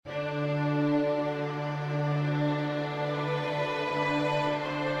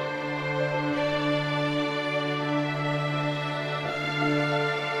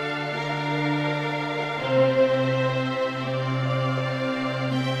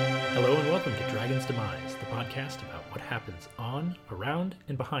Welcome to Dragon's Demise, the podcast about what happens on, around,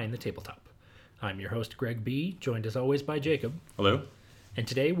 and behind the tabletop. I'm your host, Greg B., joined as always by Jacob. Hello. And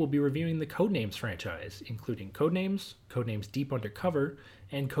today we'll be reviewing the Codenames franchise, including Codenames, Codenames Deep Undercover,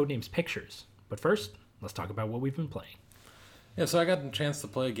 and Codenames Pictures. But first, let's talk about what we've been playing. Yeah, so I got a chance to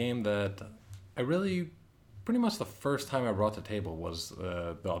play a game that pretty much the first time I brought to the table was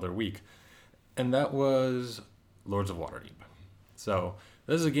the other week, and that was Lords of Waterdeep. So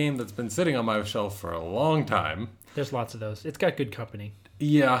this is a game that's been sitting on my shelf for a long time. There's lots of those. It's got good company.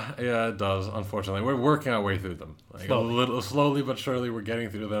 Yeah, it does, unfortunately. We're working our way through them. Slowly. A little slowly but surely we're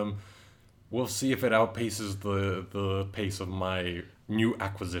getting through them. We'll see if it outpaces the pace of my new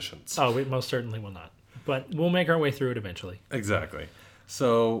acquisitions. Oh, it most certainly will not. But we'll make our way through it eventually. Exactly.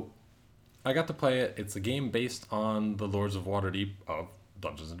 So I got to play it. It's a game based on the Lords of Waterdeep of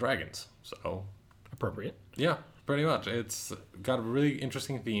Dungeons & Dragons. So Appropriate. yeah, pretty much. It's got a really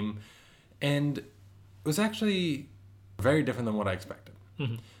interesting theme, and it was actually very different than what I expected.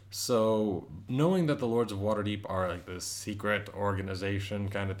 Mm-hmm. So knowing that the Lords of Waterdeep are like this secret organization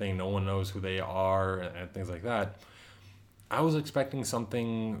kind of thing, no one knows who they are and things like that, I was expecting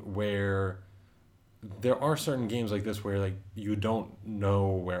something where there are certain games like this where like you don't know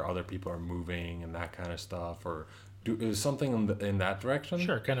where other people are moving and that kind of stuff, or is something in that direction.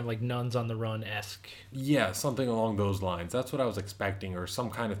 Sure, kind of like Nuns on the Run-esque. Yeah, something along those lines. That's what I was expecting, or some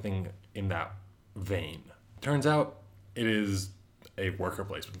kind of thing in that vein. Turns out it is a worker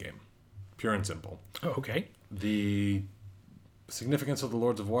placement game, pure and simple. Oh, okay. The significance of the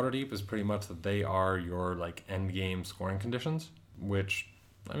Lords of Waterdeep is pretty much that they are your like end game scoring conditions, which,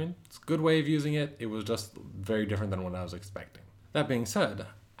 I mean, it's a good way of using it. It was just very different than what I was expecting. That being said,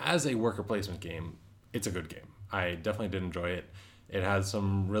 as a worker placement game, it's a good game. I definitely did enjoy it. It has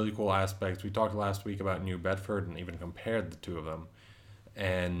some really cool aspects. We talked last week about New Bedford and even compared the two of them.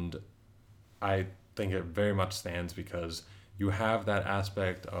 And I think it very much stands because you have that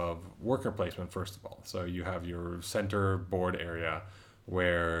aspect of worker placement, first of all. So you have your center board area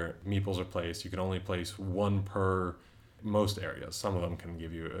where meeples are placed. You can only place one per most areas. Some of them can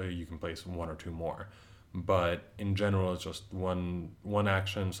give you, you can place one or two more. But in general, it's just one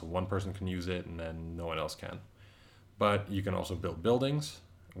action, so one person can use it and then no one else can. But you can also build buildings,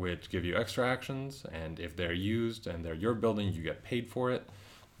 which give you extra actions, and if they're used and they're your building, you get paid for it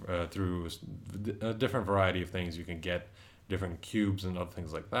through a different variety of things. You can get different cubes and other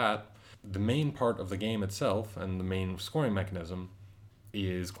things like that. The main part of the game itself and the main scoring mechanism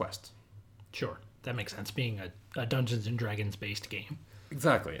is quests. Sure, that makes sense, being a Dungeons & Dragons based game.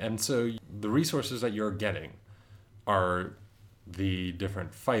 Exactly. And so the resources that you're getting are the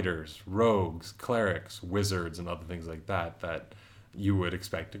different fighters, rogues, clerics, wizards, and other things like that you would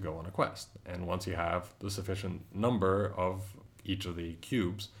expect to go on a quest. And once you have the sufficient number of each of the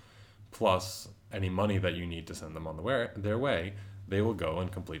cubes, plus any money that you need to send them on their way, they will go and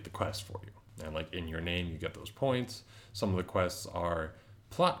complete the quest for you. And like in your name, you get those points. Some of the quests are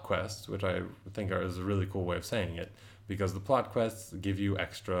plot quests, which I think is a really cool way of saying it, because the plot quests give you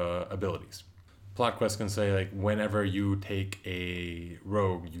extra abilities. Plot quests can say, like, whenever you take a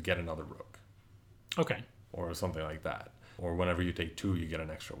rogue, you get another rogue. Okay. Or something like that. Or whenever you take two, you get an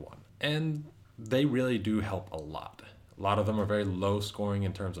extra one. And they really do help a lot. A lot of them are very low scoring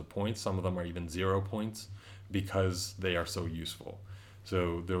in terms of points. Some of them are even 0 points because they are so useful.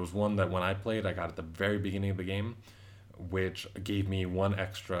 So there was one that when I played, I got at the very beginning of the game, which gave me one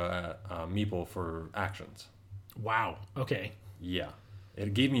extra meeple for actions. Wow. Okay. Yeah.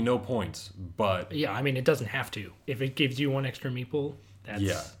 It gave me no points, but... Yeah, I mean, it doesn't have to. If it gives you one extra meeple, that's...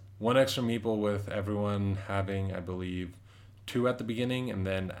 Yeah. One extra meeple with everyone having, I believe, 2 at the beginning, and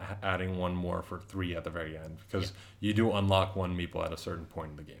then adding one more for 3 at the very end. Because you do unlock one meeple at a certain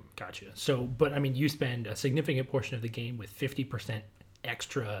point in the game. Gotcha. So, but I mean, you spend a significant portion of the game with 50%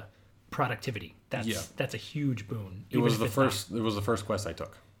 extra productivity. That's a huge boon. It was the first quest I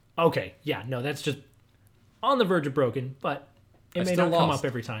took. Okay. Yeah. No, that's just on the verge of broken, but it may not come up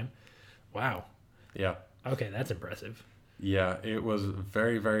every time. Wow. Yeah. Okay, that's impressive. Yeah, it was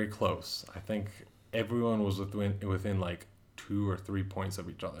very, very close. I think everyone was within like 2 or 3 points of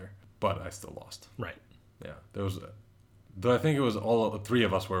each other, but I still lost. Right. Yeah, though I think it was all 3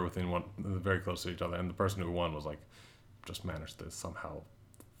 of us were within very close to each other, and the person who won was like just managed to somehow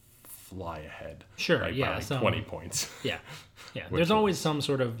fly ahead. Sure. By like 20 points. Yeah. Yeah. There's always some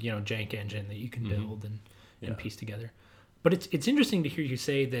sort of jank engine that you can build and piece together. But it's interesting to hear you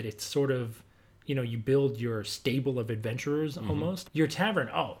say that it's sort of, you build your stable of adventurers almost. Your tavern,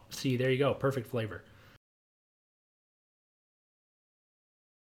 see, there you go, perfect flavor.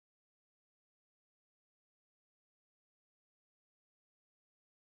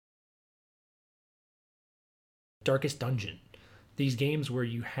 Darkest Dungeon. These games where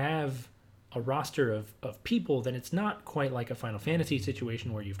you have a roster of people, then it's not quite like a Final Fantasy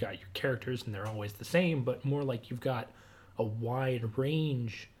situation where you've got your characters and they're always the same, but more like you've got a wide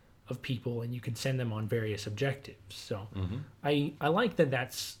range of people and you can send them on various objectives. So I like that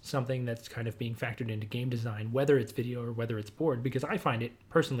that's something that's kind of being factored into game design, whether it's video or whether it's board, because I find it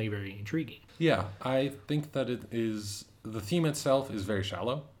personally very intriguing. Yeah, I think that the theme itself is very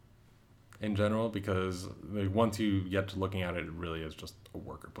shallow in general, because once you get to looking at it, it really is just a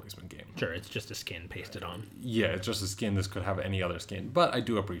worker placement game. Sure, it's just a skin pasted on. Yeah, it's just a skin. This could have any other skin, but I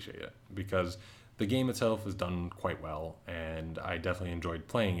do appreciate it because the game itself is done quite well, and I definitely enjoyed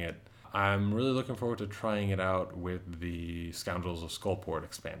playing it. I'm really looking forward to trying it out with the Scoundrels of Skullport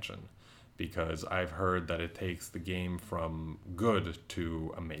expansion, because I've heard that it takes the game from good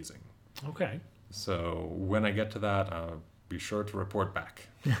to amazing. Okay. So when I get to that, I'll be sure to report back.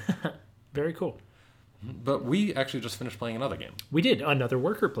 Very cool. But we actually just finished playing another game. We did another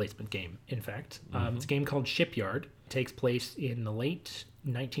worker placement game, in fact. It's a game called Shipyard. It takes place in the late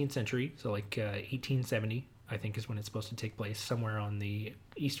 19th century, so like 1870, I think is when it's supposed to take place, somewhere on the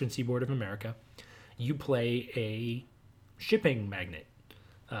eastern seaboard of America. You play a shipping magnate.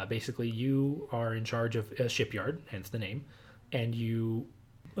 Basically, you are in charge of a shipyard, hence the name, and you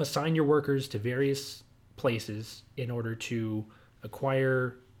assign your workers to various places in order to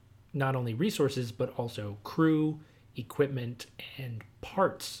acquire not only resources, but also crew, equipment, and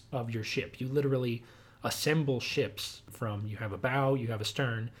parts of your ship. You literally assemble ships from, you have a bow, you have a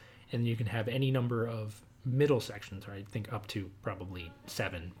stern, and you can have any number of middle sections, or I think up to probably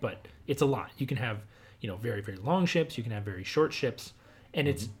 7, but it's a lot. You can have, very, very long ships, you can have very short ships, and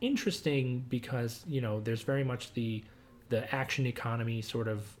it's interesting because, there's very much the action economy sort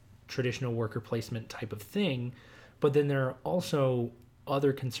of traditional worker placement type of thing, but then there are also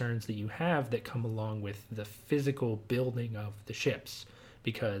other concerns that you have that come along with the physical building of the ships,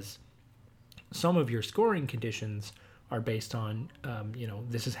 because some of your scoring conditions are based on,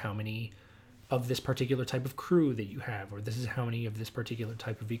 this is how many of this particular type of crew that you have, or this is how many of this particular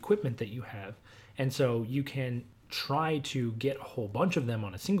type of equipment that you have. And so you can try to get a whole bunch of them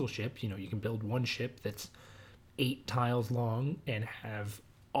on a single ship. You can build one ship that's 8 tiles long and have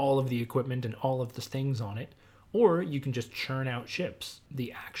all of the equipment and all of the things on it. Or you can just churn out ships.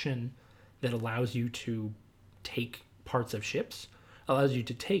 The action that allows you to take parts of ships allows you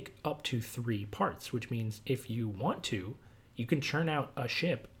to take up to 3 parts, which means if you want to, you can churn out a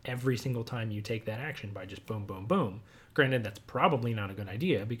ship every single time you take that action by just boom, boom, boom. Granted, that's probably not a good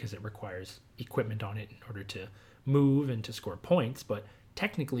idea because it requires equipment on it in order to move and to score points, but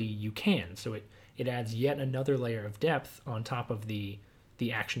technically you can. So it adds yet another layer of depth on top of the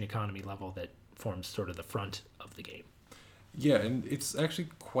action economy level that forms sort of the front of the game. Yeah, and it's actually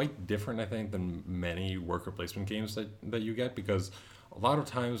quite different, I think, than many worker placement games that you get, because a lot of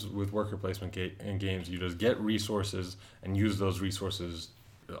times with worker placement games, you just get resources and use those resources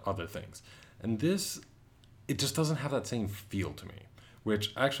other things. And this, it just doesn't have that same feel to me.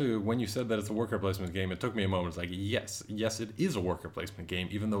 Which actually, when you said that it's a worker placement game, it took me a moment. It's like, yes, it is a worker placement game,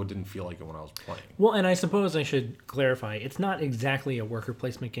 even though it didn't feel like it when I was playing. Well, and I suppose I should clarify, it's not exactly a worker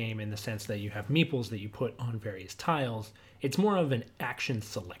placement game in the sense that you have meeples that you put on various tiles. It's more of an action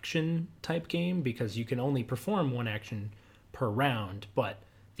selection type game, because you can only perform one action per round, but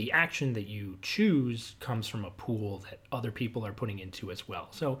the action that you choose comes from a pool that other people are putting into as well.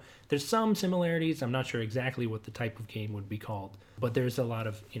 So there's some similarities. I'm not sure exactly what the type of game would be called, but there's a lot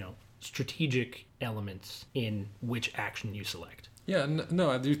of, strategic elements in which action you select. Yeah,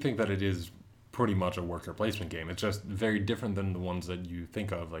 no, I do think that it is pretty much a worker placement game. It's just very different than the ones that you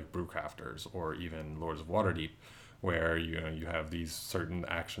think of, like Brewcrafters or even Lords of Waterdeep, where you have these certain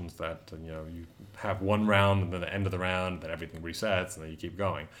actions that you have one round and then the end of the round, then everything resets and then you keep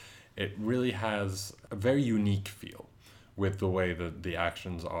going. It really has a very unique feel with the way that the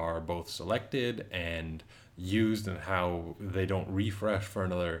actions are both selected and used, and how they don't refresh for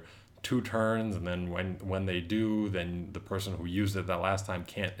another 2 turns, and then when they do, then the person who used it that last time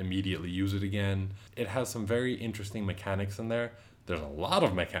can't immediately use it again. It has some very interesting mechanics in there. There's a lot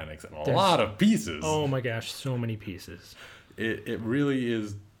of mechanics and a lot of pieces. Oh my gosh, so many pieces. It really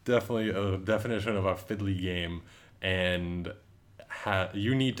is definitely a definition of a fiddly game, and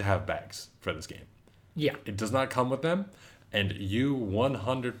you need to have bags for this game. Yeah. It does not come with them, and you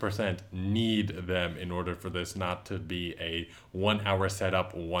 100% need them in order for this not to be a 1 hour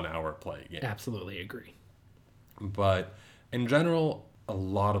setup, 1 hour play game. Absolutely agree. But in general, a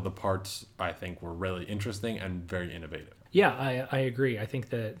lot of the parts I think were really interesting and very innovative. Yeah, I agree. I think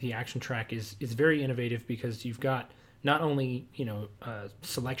the action track is very innovative because you've got not only, a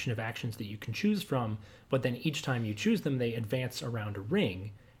selection of actions that you can choose from, but then each time you choose them, they advance around a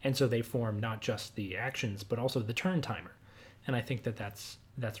ring. And so they form not just the actions, but also the turn timer. And I think that's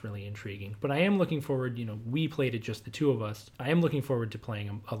really intriguing. But I am looking forward, we played it just the two of us. I am looking forward to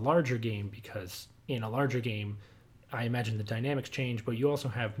playing a larger game, because in a larger game, I imagine the dynamics change, but you also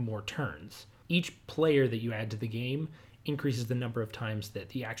have more turns. Each player that you add to the game increases the number of times that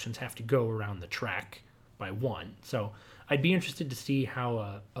the actions have to go around the track by one. So I'd be interested to see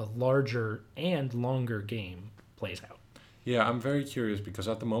how a larger and longer game plays out. Yeah, I'm very curious, because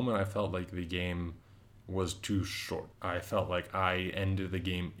at the moment I felt like the game was too short. I felt like I ended the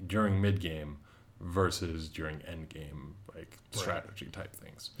game during mid-game versus during end-game, like strategy type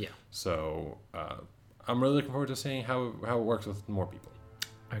things. Yeah. So I'm really looking forward to seeing how it works with more people.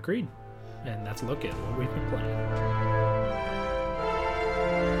 Agreed. And that's a look at what we've been playing.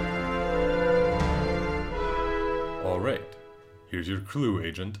 All right. Here's your clue,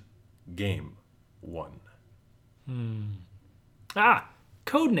 Agent. Game 1.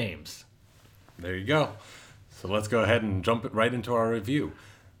 Code names. There you go. So let's go ahead and jump it right into our review.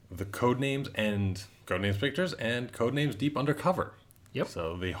 The Codenames and Codenames Pictures and Codenames Deep Undercover. Yep.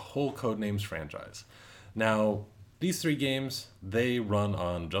 So the whole Codenames franchise. Now, these three games, they run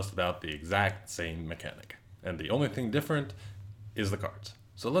on just about the exact same mechanic. And the only thing different is the cards.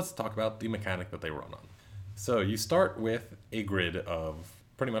 So let's talk about the mechanic that they run on. So you start with a grid of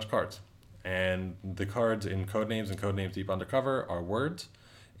pretty much cards. And the cards in Codenames and Codenames Deep Undercover are words.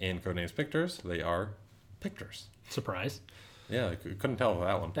 In Codenames Pictures, they are pictures. Surprise. Yeah, I couldn't tell with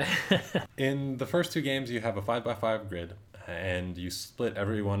that one. In the first two games, you have a 5x5 grid, and you split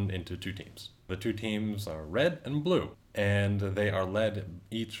everyone into two teams. The two teams are red and blue, and they are led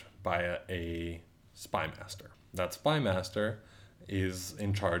each by a spy master. That spy master is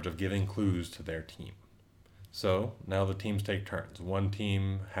in charge of giving clues to their team. So now the teams take turns. One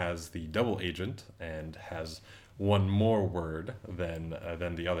team has the double agent and has one more word than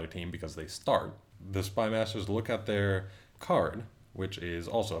the other team because they start. The spy masters look at their card, which is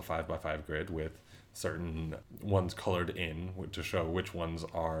also a 5x5 grid with certain ones colored in to show which ones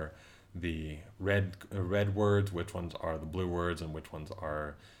are the red words, which ones are the blue words, and which ones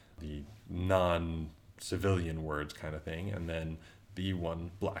are the non-civilian words kind of thing, and then the one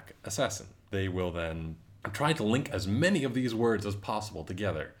black assassin. They will then try to link as many of these words as possible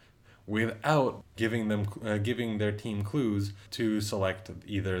together without giving their team clues to select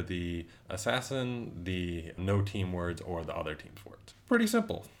either the assassin, the no team words, or the other team's words. Pretty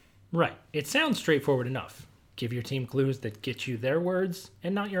simple. Right. It sounds straightforward enough. Give your team clues that get you their words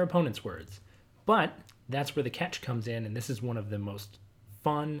and not your opponent's words. But that's where the catch comes in, and this is one of the most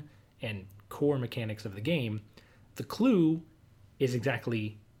fun and core mechanics of the game. The clue is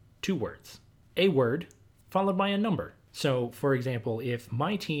exactly two words. A word followed by a number. So, for example, if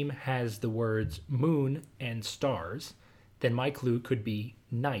my team has the words moon and stars, then my clue could be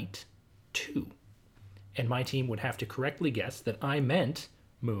night 2. And my team would have to correctly guess that I meant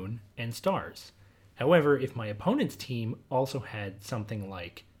moon and stars. However, if my opponent's team also had something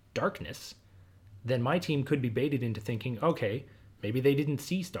like darkness, then my team could be baited into thinking, okay, maybe they didn't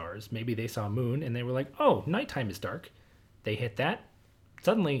see stars, maybe they saw moon, and they were like, oh, nighttime is dark. They hit that.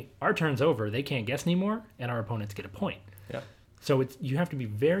 Suddenly, our turn's over, they can't guess anymore, and our opponents get a point. Yeah. So you have to be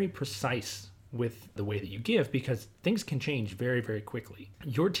very precise with the way that you give, because things can change very, very quickly.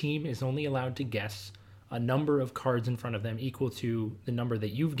 Your team is only allowed to guess a number of cards in front of them equal to the number that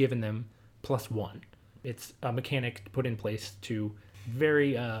you've given them plus 1. It's a mechanic put in place to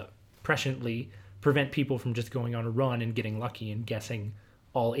very presciently prevent people from just going on a run and getting lucky and guessing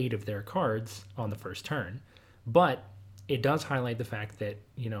all 8 of their cards on the first turn. But it does highlight the fact that,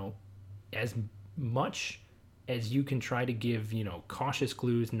 as much as you can try to give, cautious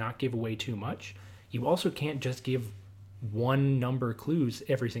clues, not give away too much, you also can't just give one number clues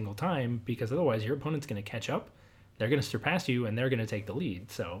every single time, because otherwise your opponent's going to catch up, they're going to surpass you, and they're going to take the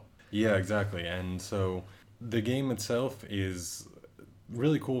lead. So yeah, exactly. And so the game itself is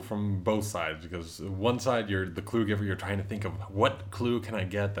really cool from both sides, because one side, you're the clue giver, you're trying to think of what clue can I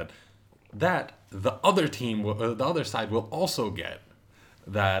get that the other team, the other side will also get,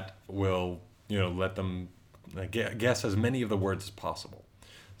 that will, let them guess as many of the words as possible.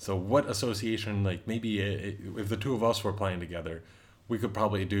 So what association, like maybe if the two of us were playing together, we could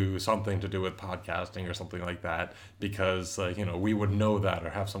probably do something to do with podcasting or something like that, because we would know that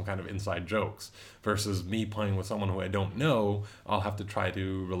or have some kind of inside jokes, versus me playing with someone who I don't know. I'll have to try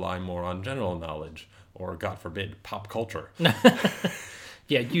to rely more on general knowledge, or God forbid, pop culture.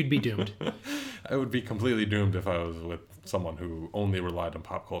 Yeah, you'd be doomed. I would be completely doomed if I was with someone who only relied on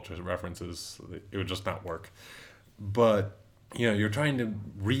pop culture references. It would just not work. but you're trying to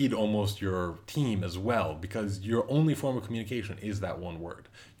read almost your team as well, because your only form of communication is that one word.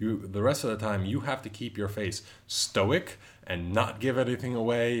 The rest of the time, you have to keep your face stoic and not give anything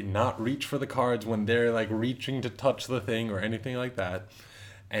away, not reach for the cards when they're like reaching to touch the thing or anything like that,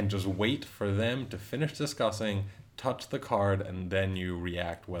 and just wait for them to finish discussing, touch the card, and then you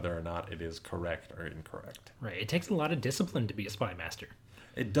react whether or not it is correct or incorrect. Right. It takes a lot of discipline to be a spy master.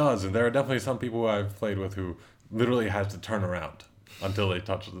 It does, and there are definitely some people who I've played with who literally has to turn around until they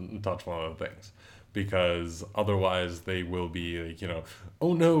touch one of the things, because otherwise they will be like,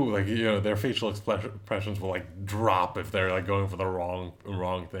 oh no, like their facial expressions will like drop if they're like going for the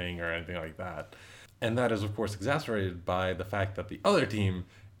wrong thing or anything like that. And that is of course exacerbated by the fact that the other team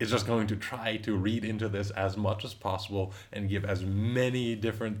is just going to try to read into this as much as possible and give as many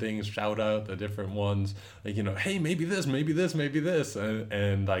different things, shout out the different ones, like, hey, maybe this, maybe this, maybe this.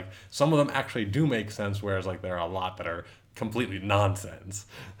 And like some of them actually do make sense, whereas like there are a lot that are completely nonsense.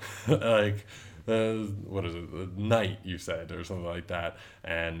 Like, what is it, the knight you said, or something like that.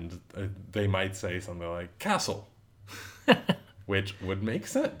 And they might say something like castle, which would make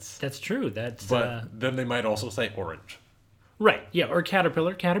sense. That's true. But then they might also say orange. Right. Yeah. Or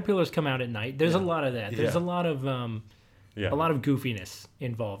caterpillar. Caterpillars come out at night. There's a lot of that. There's a lot of goofiness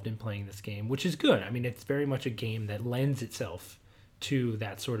involved in playing this game, which is good. I mean, it's very much a game that lends itself to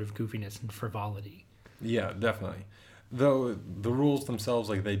that sort of goofiness and frivolity. Yeah, definitely. Though the rules themselves,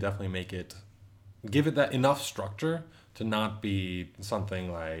 like, they definitely give it that enough structure to not be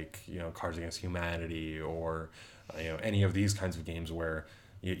something like, Cards Against Humanity or any of these kinds of games where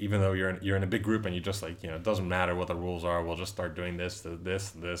even though you're in a big group and you just like, it doesn't matter what the rules are, we'll just start doing this,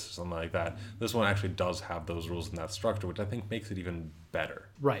 something like that. This one actually does have those rules in that structure, which I think makes it even better.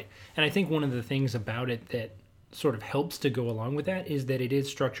 Right. And I think one of the things about it that sort of helps to go along with that is that it is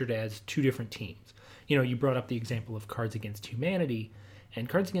structured as two different teams. You brought up the example of Cards Against Humanity, and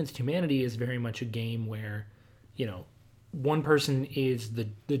Cards Against Humanity is very much a game where, one person is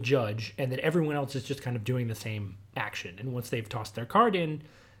the judge, and then everyone else is just kind of doing the same action. And once they've tossed their card in,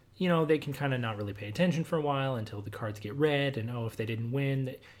 they can kind of not really pay attention for a while until the cards get read, and if they didn't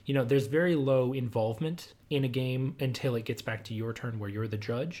win, there's very low involvement in a game until it gets back to your turn where you're the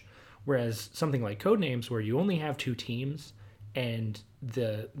judge. Whereas something like Codenames, where you only have two teams and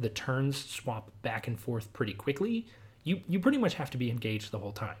the turns swap back and forth pretty quickly, you pretty much have to be engaged the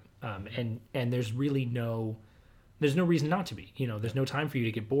whole time. And there's really no reason not to be. There's no time for you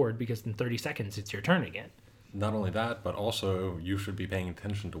to get bored, because in 30 seconds it's your turn again. Not only that, but also you should be paying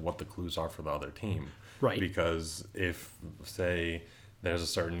attention to what the clues are for the other team. Right. Because if, say, there's a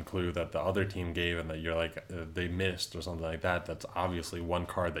certain clue that the other team gave and that you're like, they missed or something like that, that's obviously one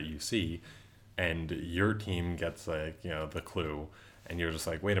card that you see, and your team gets like, the clue, and you're just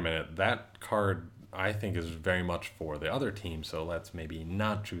like, wait a minute, that card I think is very much for the other team, so let's maybe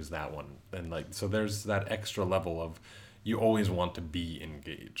not choose that one. And like, so there's that extra level of, you always want to be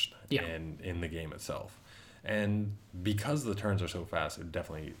engaged in the game itself. And because the turns are so fast, it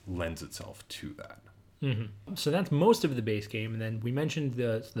definitely lends itself to that. Mm-hmm. So that's most of the base game. And then we mentioned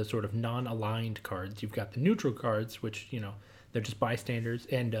the sort of non-aligned cards. You've got the neutral cards, which, they're just bystanders.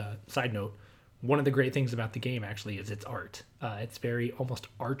 And side note, one of the great things about the game actually is its art. It's very almost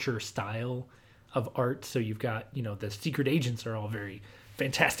Archer style of art. So you've got, the secret agents are all very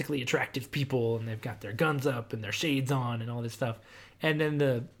fantastically attractive people, and they've got their guns up and their shades on and all this stuff. And then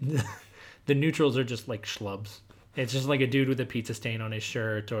the neutrals are just like schlubs. It's just like a dude with a pizza stain on his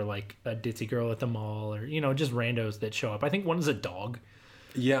shirt, or like a ditzy girl at the mall, or, just randos that show up. I think one is a dog.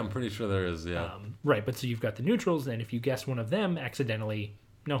 Yeah, I'm pretty sure there is, yeah. Right, but so you've got the neutrals, and if you guess one of them accidentally,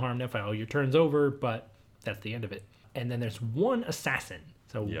 no harm, no foul, your turn's over, but that's the end of it. And then there's one assassin.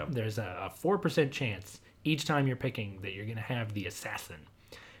 So there's a 4% chance each time you're picking that you're going to have the assassin.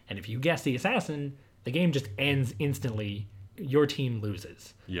 And if you guess the assassin, the game just ends instantly. Your team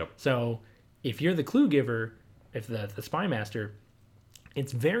loses. Yep. So if you're the clue giver, if the spy master,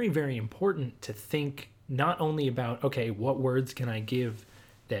 it's very, very important to think not only about, okay, what words can I give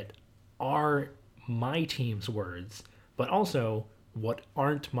that are my team's words, but also what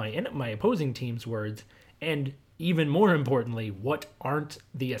aren't my opposing team's words, and even more importantly, what aren't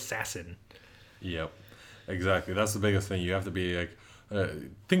the assassin. Yep, exactly. That's the biggest thing. You have to be like,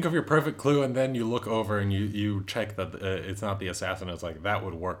 think of your perfect clue, and then you look over and you check that it's not the assassin. It's like, that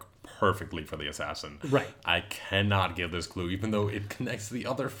would work perfectly for the assassin. Right. I cannot give this clue, even though it connects the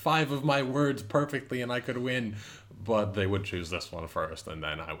other 5 of my words perfectly and I could win, but they would choose this one first and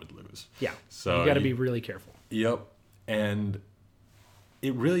then I would lose. Yeah. So you got to be really careful. Yep. And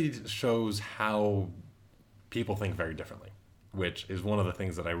it really shows how people think very differently, which is one of the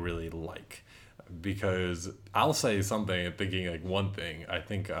things that I really like. because I'll say something thinking like one thing. I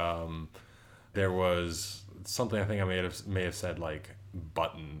think there was something I think I may have said like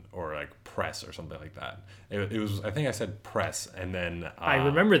button or like press or something like that. It was, I think I said press, and then I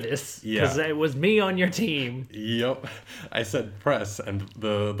remember this because it was me on your team. Yep, I said press, and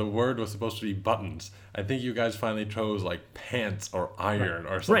the word was supposed to be buttons. I think you guys finally chose like pants or iron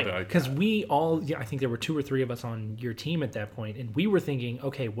or something like that. Because we all, I think there were 2 or 3 of us on your team at that point, and we were thinking,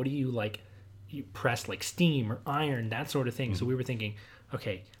 okay, what do you like? You press like steam or iron, that sort of thing. So we were thinking,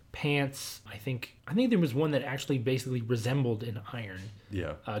 okay, pants. I think there was one that actually basically resembled an iron.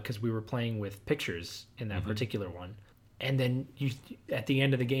 Yeah. Because we were playing with pictures in that particular one, and then you at the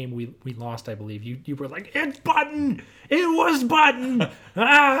end of the game we lost. I believe you were like, it's button. It was button.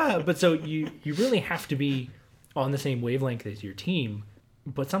 But so you really have to be on the same wavelength as your team,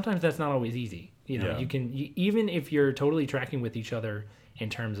 but sometimes that's not always easy. You can even if you're totally tracking with each other in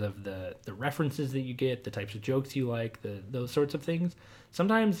terms of the references that you get, the types of jokes you like, those sorts of things.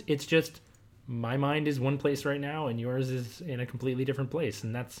 Sometimes it's just my mind is one place right now and yours is in a completely different place.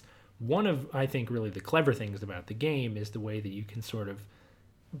 And that's one of, I think, really the clever things about the game is the way that you can sort of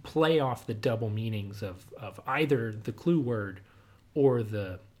play off the double meanings of either the clue word or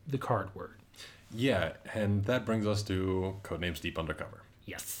the card word. Yeah, and that brings us to Codenames Deep Undercover.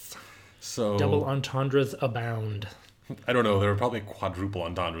 Yes. So double entendres abound. I don't know. There are probably quadruple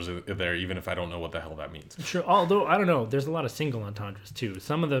entendres there, even if I don't know what the hell that means. Sure. Although, I don't know. There's a lot of single entendres, too.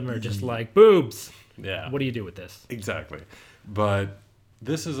 Some of them are just like, boobs. Yeah. What do you do with this? Exactly. But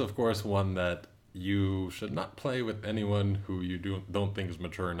this is, of course, one that you should not play with anyone who you don't think is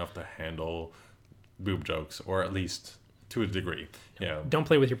mature enough to handle boob jokes, or at least to a degree. Don't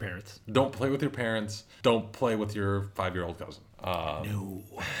play with your parents. Don't play with your parents. Don't play with your 5-year-old cousin. No.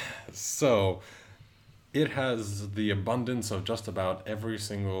 So it has the abundance of just about every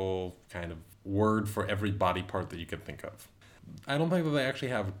single kind of word for every body part that you could think of. I don't think that they actually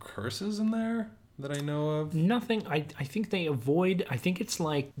have curses in there that I know of. Nothing. I think they avoid, I think it's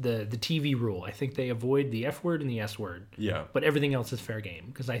like the TV rule. I think they avoid the F word and the S word. Yeah. But everything else is fair game.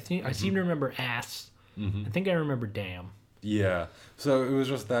 Because I seem to remember ass. I think I remember damn. Yeah. So it was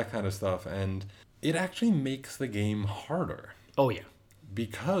just that kind of stuff. And it actually makes the game harder. Oh, yeah.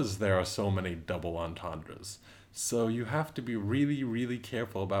 Because there are so many double entendres. So you have to be really, really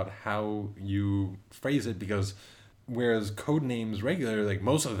careful about how you phrase it, because whereas Codenames regular, like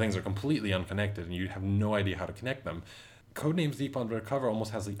most of the things are completely unconnected and you have no idea how to connect them. Codenames Deep Undercover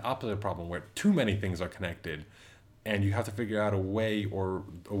almost has the opposite problem, where too many things are connected and you have to figure out a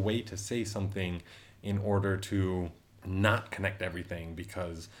way to say something in order to not connect everything,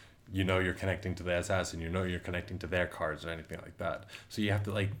 because you're connecting to the assassin, you're connecting to their cards or anything like that. So you have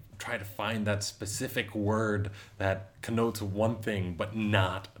to try to find that specific word that connotes one thing but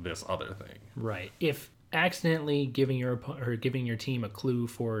not this other thing. Right. If accidentally giving your team a clue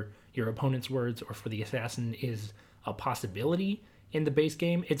for your opponent's words or for the assassin is a possibility in the base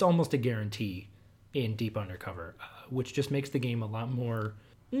game, it's almost a guarantee in Deep Undercover, which just makes the game a lot more,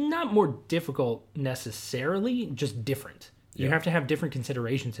 not more difficult necessarily, just different. You have to have different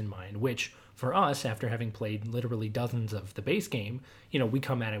considerations in mind, which for us, after having played literally dozens of the base game, we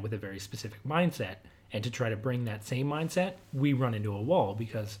come at it with a very specific mindset. And to try to bring that same mindset, we run into a wall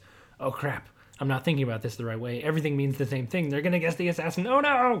because, oh crap, I'm not thinking about this the right way. Everything means the same thing. They're going to guess the assassin. Oh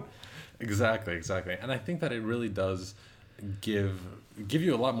no! Exactly. And I think that it really does give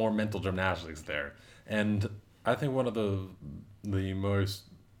you a lot more mental gymnastics there. And I think one of the most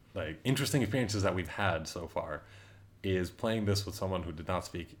interesting experiences that we've had so far is playing this with someone who did not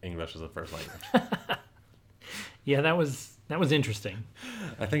speak English as a first language. Yeah, that was interesting.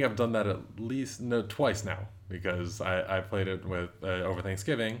 I think I've done that twice now, because I played it with over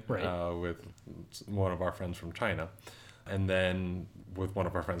Thanksgiving with one of our friends from China, and then with one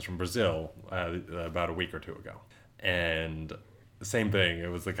of our friends from Brazil about a week or two ago. And same thing. It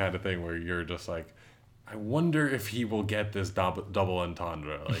was the kind of thing where you're just like, I wonder if he will get this double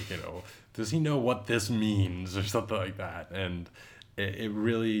entendre. Does he know what this means or something like that? And it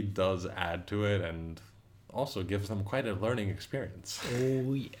really does add to it, and also gives them quite a learning experience.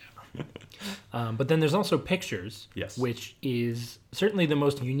 Oh, yeah. But then there's also pictures, yes, which is certainly the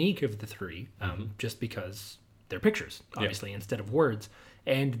most unique of the three, just because they're pictures, obviously, instead of words.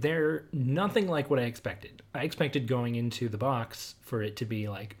 And they're nothing like what I expected. I expected going into the box for it to be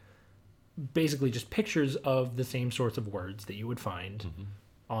basically just pictures of the same sorts of words that you would find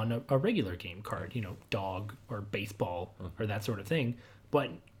on a regular game card, dog or baseball or that sort of thing.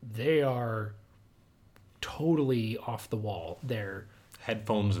 But they are totally off the wall. They're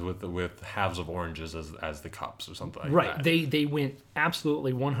headphones with halves of oranges as the cups or something like right. that. They went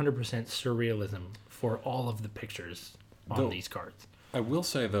absolutely 100% surrealism for all of the pictures on these cards. I will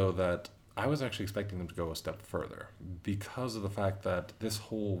say, though, that I was actually expecting them to go a step further because of the fact that this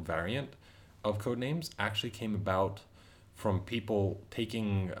whole variant of Codenames actually came about from people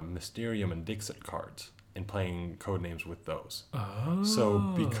taking Mysterium and Dixit cards and playing Codenames with those. Oh. So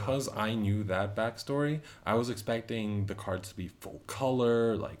because I knew that backstory, I was expecting the cards to be full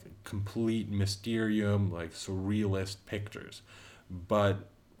color, like complete Mysterium, like surrealist pictures. But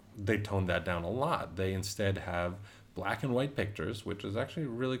they toned that down a lot. They instead have black and white pictures, which is actually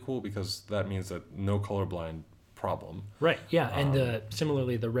really cool because that means that no colorblind problem. Right, yeah. And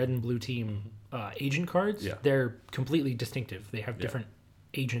similarly, the red and blue team agent cards, they're completely distinctive. They have different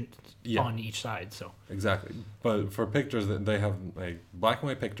agents on each side. So exactly. But for pictures, they have like black and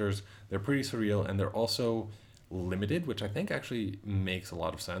white pictures. They're pretty surreal, and they're also limited, which I think actually makes a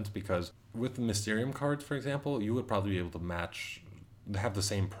lot of sense because with the Mysterium cards, for example, you would probably be able to have the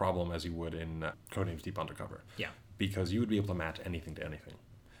same problem as you would in Codenames Deep Undercover. Yeah. Because you would be able to match anything to anything.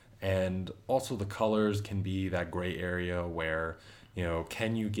 And also the colors can be that gray area where,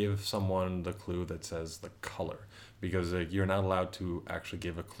 can you give someone the clue that says the color? Because you're not allowed to actually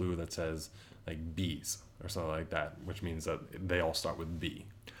give a clue that says like bees or something like that, which means that they all start with B.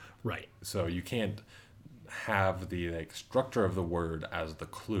 Right. So you can't have the structure of the word as the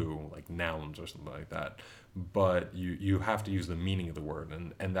clue, like nouns or something like that. But you have to use the meaning of the word,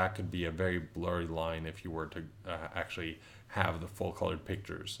 and that could be a very blurry line if you were to actually have the full colored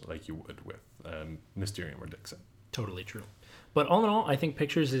pictures like you would with Mysterium or Dixit. Totally true. But all in all, I think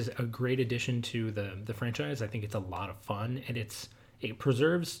Pictures is a great addition to the franchise. I think it's a lot of fun, and it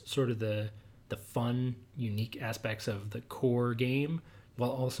preserves sort of the fun, unique aspects of the core game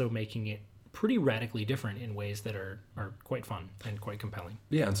while also making it pretty radically different in ways that are quite fun and quite compelling.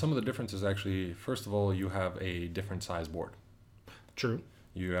 Yeah, and some of the differences actually, first of all, you have a different size board. True.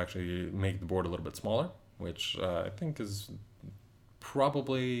 You actually make the board a little bit smaller, which I think is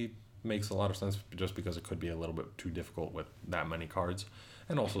probably makes a lot of sense just because it could be a little bit too difficult with that many cards,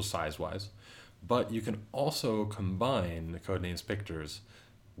 and also size-wise. But you can also combine the Codenames Pictures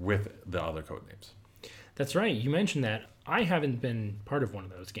with the other Codenames. That's right. You mentioned that. I haven't been part of one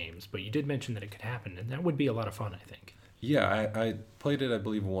of those games, but you did mention that it could happen, and that would be a lot of fun, I think. Yeah, I played it, I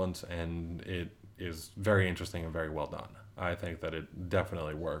believe, once, and it is very interesting and very well done. I think that it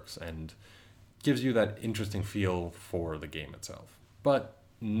definitely works and gives you that interesting feel for the game itself. But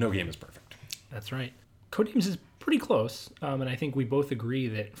no game is perfect. That's right. Codenames is pretty close, and I think we both agree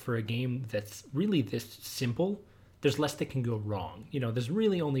that for a game that's really this simple, there's less that can go wrong. There's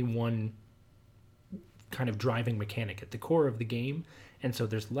really only one kind of driving mechanic at the core of the game, and so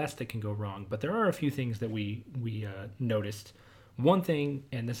there's less that can go wrong. But there are a few things that we noticed. One thing,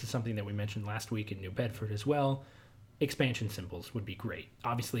 and this is something that we mentioned last week in New Bedford as well, expansion symbols would be great.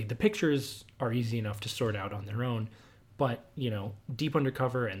 Obviously, the pictures are easy enough to sort out on their own, but Deep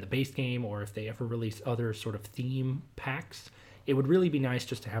Undercover and the base game, or if they ever release other sort of theme packs, it would really be nice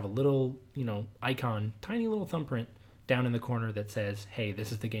just to have a little icon, tiny little thumbprint down in the corner that says, hey,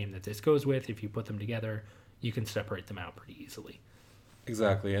 this is the game that this goes with. If you put them together, you can separate them out pretty easily.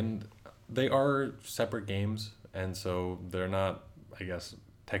 Exactly, and they are separate games, and so they're not, I guess,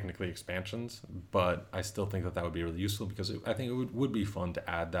 technically expansions, but I still think that would be really useful because I think it would be fun to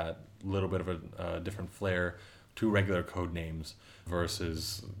add that little bit of a different flair to regular Codenames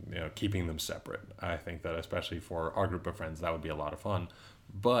versus keeping them separate. I think that especially for our group of friends, that would be a lot of fun,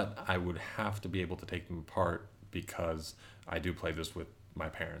 but I would have to be able to take them apart because I do play this with my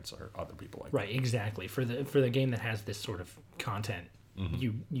parents or other people like right, that. Right, exactly. For the game that has this sort of content,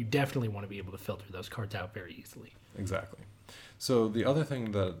 you definitely want to be able to filter those cards out very easily. Exactly. So the other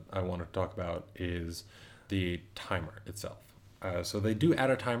thing that I want to talk about is the timer itself. So they do add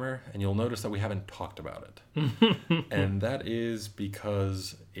a timer, and you'll notice that we haven't talked about it. And that is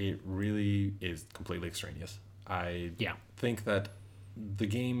because it really is completely extraneous. I think that the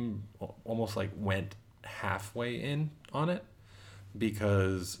game almost went halfway in on it,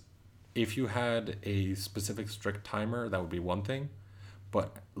 because if you had a specific strict timer, that would be one thing,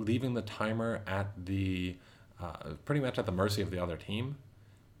 but leaving the timer at the pretty much at the mercy of the other team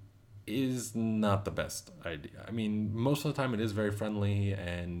is not the best idea. I mean, most of the time it is very friendly,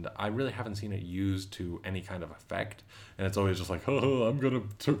 and I really haven't seen it used to any kind of effect, and it's always just like, oh, I'm gonna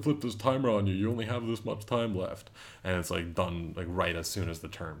flip this timer on you, you only have this much time left, and it's done right as soon as the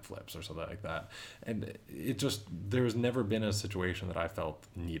turn flips or something like that. And it just, there's never been a situation that I felt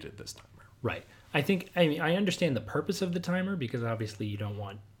needed this timer. Right. I understand the purpose of the timer, because obviously you don't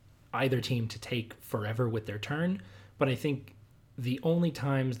want either team to take forever with their turn, but I think the only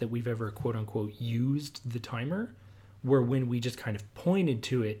times that we've ever quote unquote used the timer were when we just kind of pointed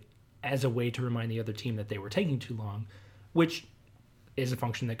to it as a way to remind the other team that they were taking too long, which is a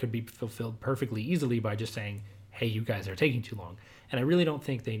function that could be fulfilled perfectly easily by just saying, hey, you guys are taking too long. And I really don't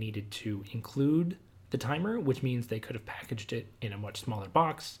think they needed to include the timer, which means they could have packaged it in a much smaller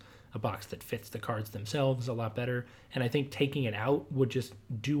box, a box that fits the cards themselves a lot better. And I think taking it out would just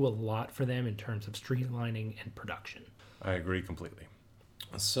do a lot for them in terms of streamlining and production. I agree completely.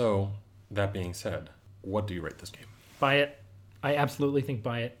 So, that being said, what do you rate this game? Buy it. I absolutely think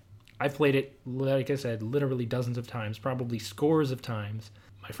buy it. I've played it, like I said, literally dozens of times, probably scores of times.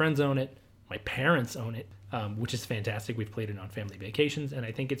 My friends own it. My parents own it, which is fantastic. We've played it on family vacations, and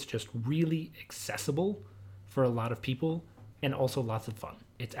I think it's just really accessible for a lot of people and also lots of fun.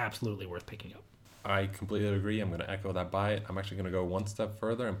 It's absolutely worth picking up. I completely agree. I'm going to echo that buy it. I'm actually going to go one step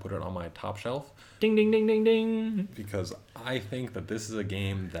further and put it on my top shelf. Ding, ding, ding, ding, ding. Because I think that this is a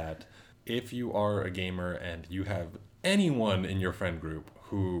game that if you are a gamer and you have anyone in your friend group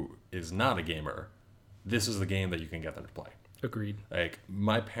who is not a gamer, this is the game that you can get them to play. Agreed. Like,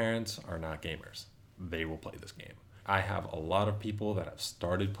 my parents are not gamers. They will play this game. I have a lot of people that have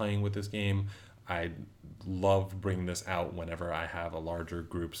started playing with this game. I love bringing this out whenever I have a larger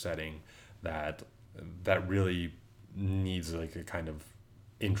group setting that really needs like a kind of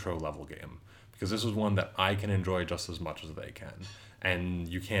intro level game, because this is one that I can enjoy just as much as they can, and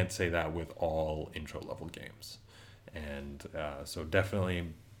you can't say that with all intro level games. And so definitely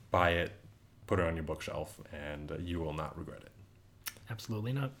buy it, put it on your bookshelf, and you will not regret it.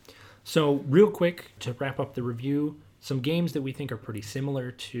 Absolutely not. So real quick, to wrap up the review, some games that we think are pretty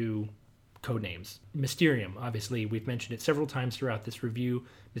similar to Codenames. Mysterium, obviously, we've mentioned it several times throughout this review.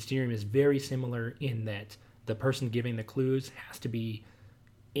 Mysterium is very similar in that the person giving the clues has to be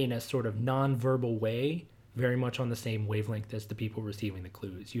in a sort of non-verbal way, very much on the same wavelength as the people receiving the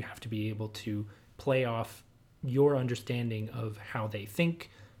clues. You have to be able to play off your understanding of how they think,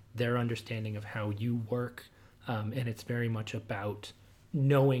 their understanding of how you work, and it's very much about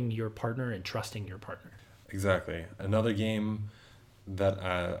knowing your partner and trusting your partner. Exactly. Another game that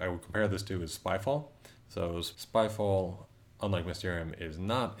I would compare this to is Spyfall. So Spyfall, unlike Mysterium, is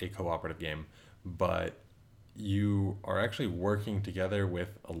not a cooperative game, but you are actually working together with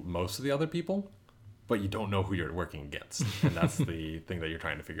most of the other people, but you don't know who you're working against, and that's the thing that you're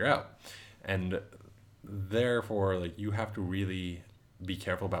trying to figure out. And therefore, like, you have to really be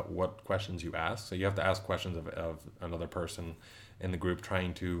careful about what questions you ask. So you have to ask questions of another person in the group,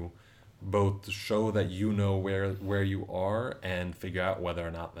 trying to both show that you know where you are and figure out whether or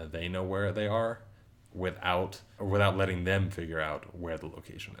not that they know where they are without letting them figure out where the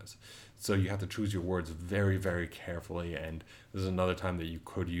location is. So you have to choose your words very, very carefully, and this is another time that you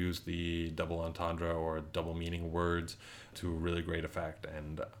could use the double entendre or double meaning words to really great effect.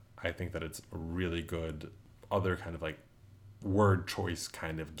 And I think that it's a really good other kind of like word choice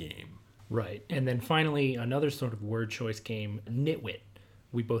kind of game. Right. And then finally, another sort of word choice game, Nitwit.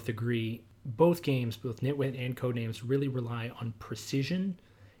 We both agree both games, both Nitwit and Codenames, really rely on precision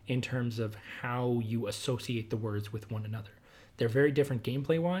in terms of how you associate the words with one another. They're very different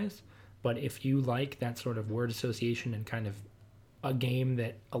gameplay-wise, but if you like that sort of word association and kind of a game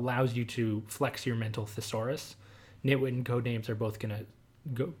that allows you to flex your mental thesaurus, Nitwit and Codenames are both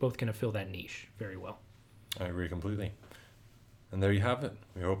gonna fill that niche very well. I agree completely. And there you have it.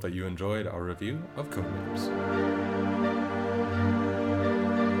 We hope that you enjoyed our review of Codenames.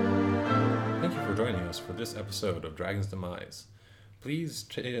 Thank you for joining us for this episode of Dragon's Demise. Please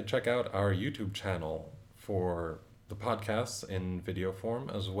check out our YouTube channel for the podcasts in video form,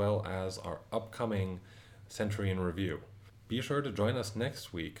 as well as our upcoming Century in Review. Be sure to join us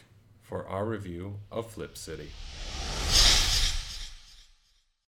next week for our review of Flip City.